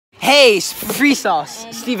Hey, free sauce.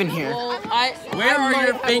 Steven here. Where are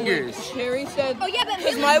your fingers? Harry said. Oh yeah,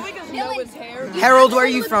 but my weakest note was hair. Harold, where are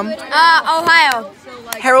you from? Ohio.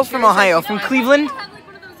 Harold from Ohio. From Cleveland?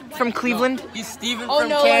 From Cleveland? He's Steven Oh, from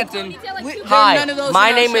no, Canton. Hi, Hi,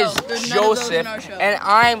 my name is Joseph, and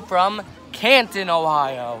I'm from Canton,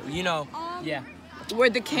 Ohio. You know, yeah. Where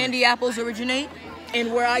the candy apples originate,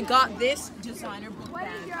 and where I got this designer book bag.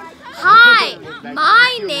 Hi,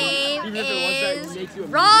 my name is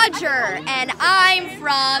Roger, and I'm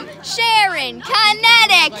from Sharon,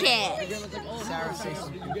 Connecticut.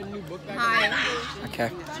 Hi. Okay.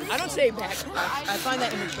 I don't say back. I find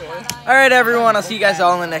that immature. Alright, everyone. I'll see you guys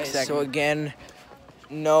all in the next segment. So again,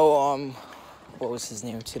 no, what was his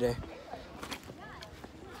name today?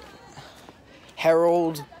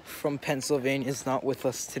 Harold from Pennsylvania is not with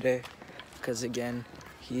us today. Because again,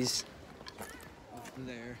 he's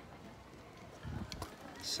there.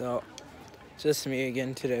 So, just me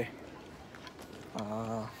again today.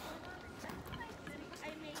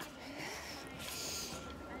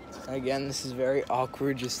 Again, this is very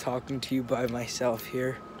awkward just talking to you by myself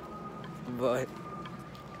here. But,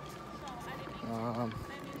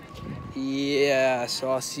 yeah,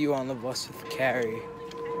 so I'll see you on the bus with Carrie.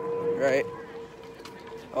 Right?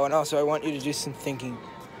 Oh, and also I want you to do some thinking.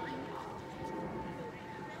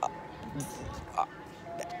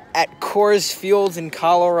 At Coors Field in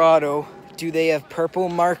Colorado, do they have purple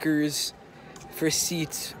markers for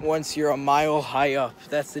seats once you're a mile high up?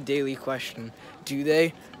 That's the daily question. Do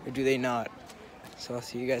they or do they not? So I'll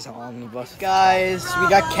see you guys all on the bus. Guys, we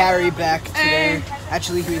got Carrie back today.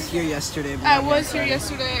 Actually, he was here yesterday. I was here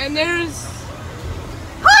yesterday, and there's...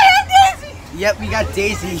 Hi, I'm Daisy! Yep, we got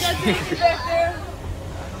Daisy here. back there.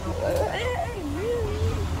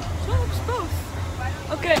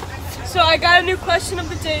 Okay, so I got a new question of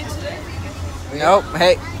the day today. Nope,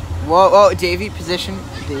 hey. Whoa, Davey, position.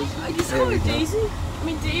 Daisy. I guess call her Daisy? I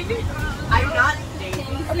mean, Davy? I'm not Daisy.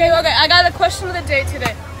 Okay, I got a question of the day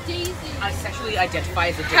today. Daisy. I sexually identify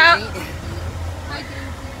as a Daisy.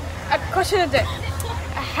 A question of the day.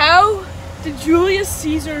 How did Julius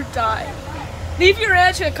Caesar die? Leave your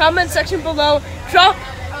answer in the comment section below. Drop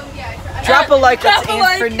Drop a like, let's aim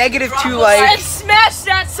for and -2 likes. smash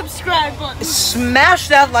that subscribe button. Smash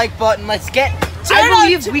that like button. Let's get, I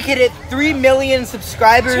believe we could hit 3 million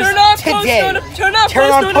subscribers today. Turn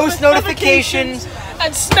on post notifications.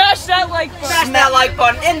 And smash that like button. Smash that like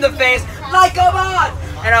button in the face. Like a bot.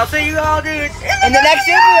 And I'll see you all, dude, in the next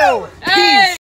video. Peace.